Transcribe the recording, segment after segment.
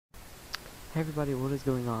Hey everybody, what is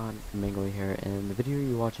going on? Mango here, and the video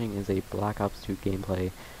you're watching is a Black Ops 2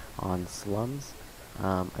 gameplay on Slums.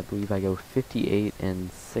 I believe I go 58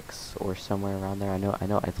 and 6 or somewhere around there.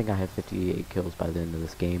 I think I have 58 kills by the end of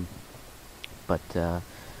this game. But,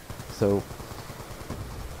 so,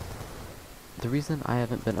 the reason I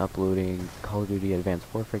haven't been uploading Call of Duty Advanced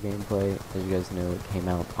Warfare gameplay, as you guys know, it came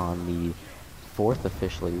out on the 4th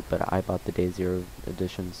officially, but I bought the Day Zero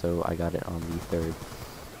edition, so I got it on the 3rd.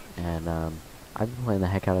 And I've been playing the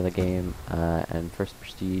heck out of the game, and first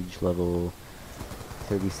prestige level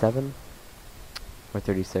 37 or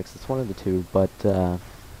 36, it's one of the two, but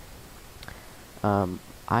I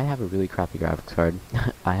have a really crappy graphics card.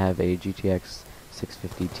 I have a GTX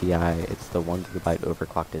 650 Ti, it's the 1GB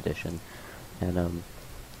overclocked edition, and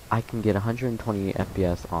I can get 120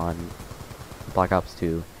 FPS on Black Ops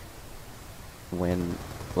 2 when,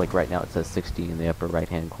 like right now it says 60 in the upper right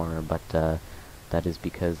hand corner, but that is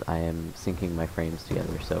because I am syncing my frames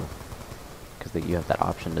together, so because you have that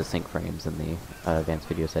option to sync frames in the advanced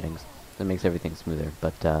video settings. It makes everything smoother,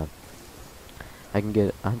 but I can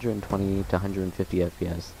get 120 to 150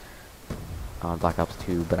 FPS on Black Ops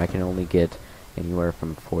 2, but I can only get anywhere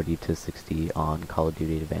from 40 to 60 on Call of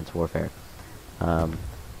Duty Advanced Warfare. And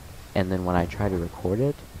then when I try to record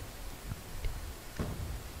it,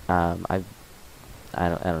 I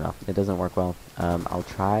don't know, it doesn't work well. I'll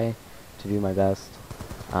try to do my best.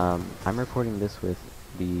 I'm recording this with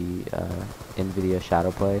the NVIDIA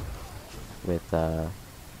Shadowplay with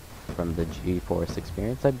from the GeForce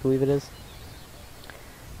Experience, I believe it is.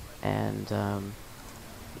 And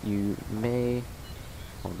you may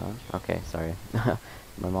hold on. Okay, sorry,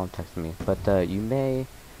 my mom texted me, but you may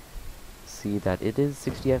see that it is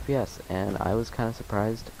 60 FPS, and I was kind of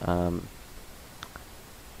surprised.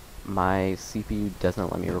 My CPU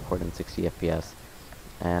doesn't let me record in 60 FPS.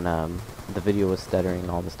 And the video was stuttering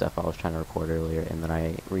and all the stuff I was trying to record earlier, and then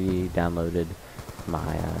I re-downloaded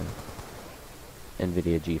my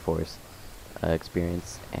NVIDIA GeForce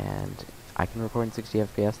experience, and I can record in 60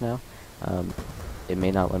 FPS now. It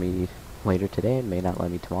may not let me later today, it may not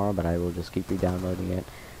let me tomorrow, but I will just keep re-downloading it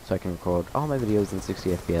so I can record all my videos in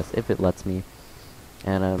 60 FPS if it lets me.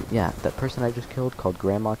 And yeah, that person I just killed called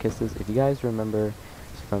Grandma Kisses, if you guys remember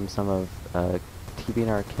from some of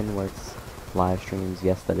TBNR Kinworth's live streams,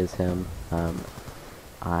 yes, that is him.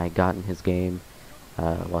 I got in his game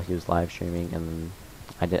while he was live streaming, and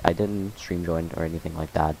I didn't stream join or anything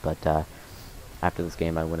like that, but after this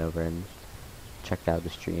game I went over and checked out the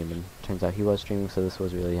stream, and turns out he was streaming, so this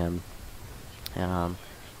was really him. And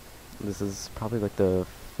this is probably like the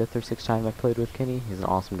 5th or 6th time I've played with Kenny. He's an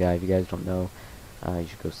awesome guy. If you guys don't know, you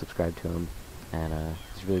should go subscribe to him, and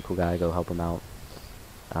he's a really cool guy. Go help him out.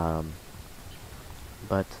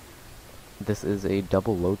 But this is a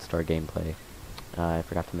double Loadstar gameplay. I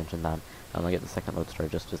forgot to mention that. I'm gonna get the second Loadstar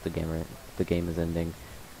just as the game is ending.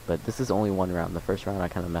 But this is only one round. The first round I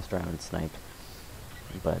kind of messed around and sniped.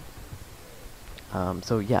 But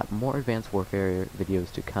so yeah, more Advanced Warfare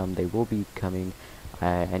videos to come. They will be coming.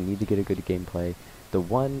 I need to get a good gameplay. The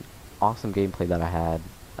one awesome gameplay that I had,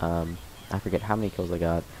 I forget how many kills I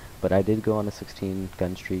got, but I did go on a 16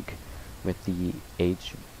 gun streak with the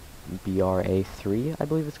BRA3, I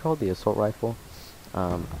believe it's called, the assault rifle.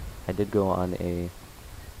 I did go on a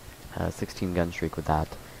 16 gun streak with that,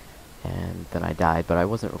 and then I died, but I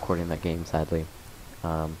wasn't recording that game, sadly.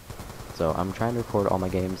 So I'm trying to record all my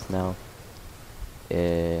games now,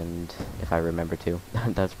 and if I remember to.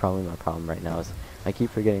 That's probably my problem right now, is I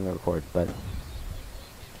keep forgetting to record, but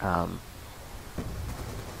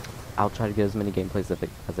I'll try to get as many gameplays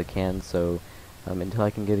as I can, so until I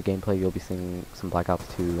can get a gameplay, you'll be seeing some Black Ops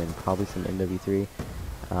 2 and probably some MW3.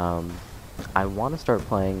 I want to start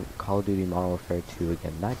playing Call of Duty Modern Warfare 2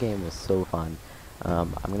 again. That game was so fun.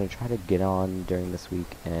 I'm going to try to get on during this week,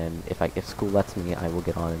 and if school lets me, I will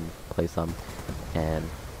get on and play some, and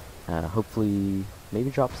hopefully maybe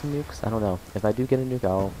drop some nukes. I don't know. If I do get a nuke,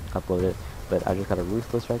 I'll upload it, but I just got a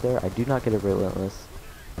Ruthless right there. I do not get a Relentless,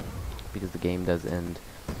 because the game does end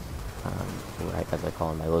right as I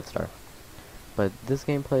call in my Loadstar. But this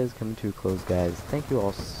gameplay is coming to a close, guys. Thank you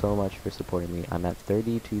all so much for supporting me. I'm at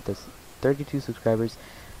 32 subscribers.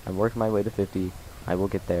 I'm working my way to 50. I will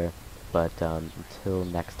get there. But until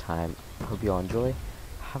next time, I hope you all enjoy.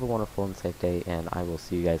 Have a wonderful and safe day, and I will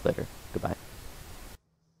see you guys later.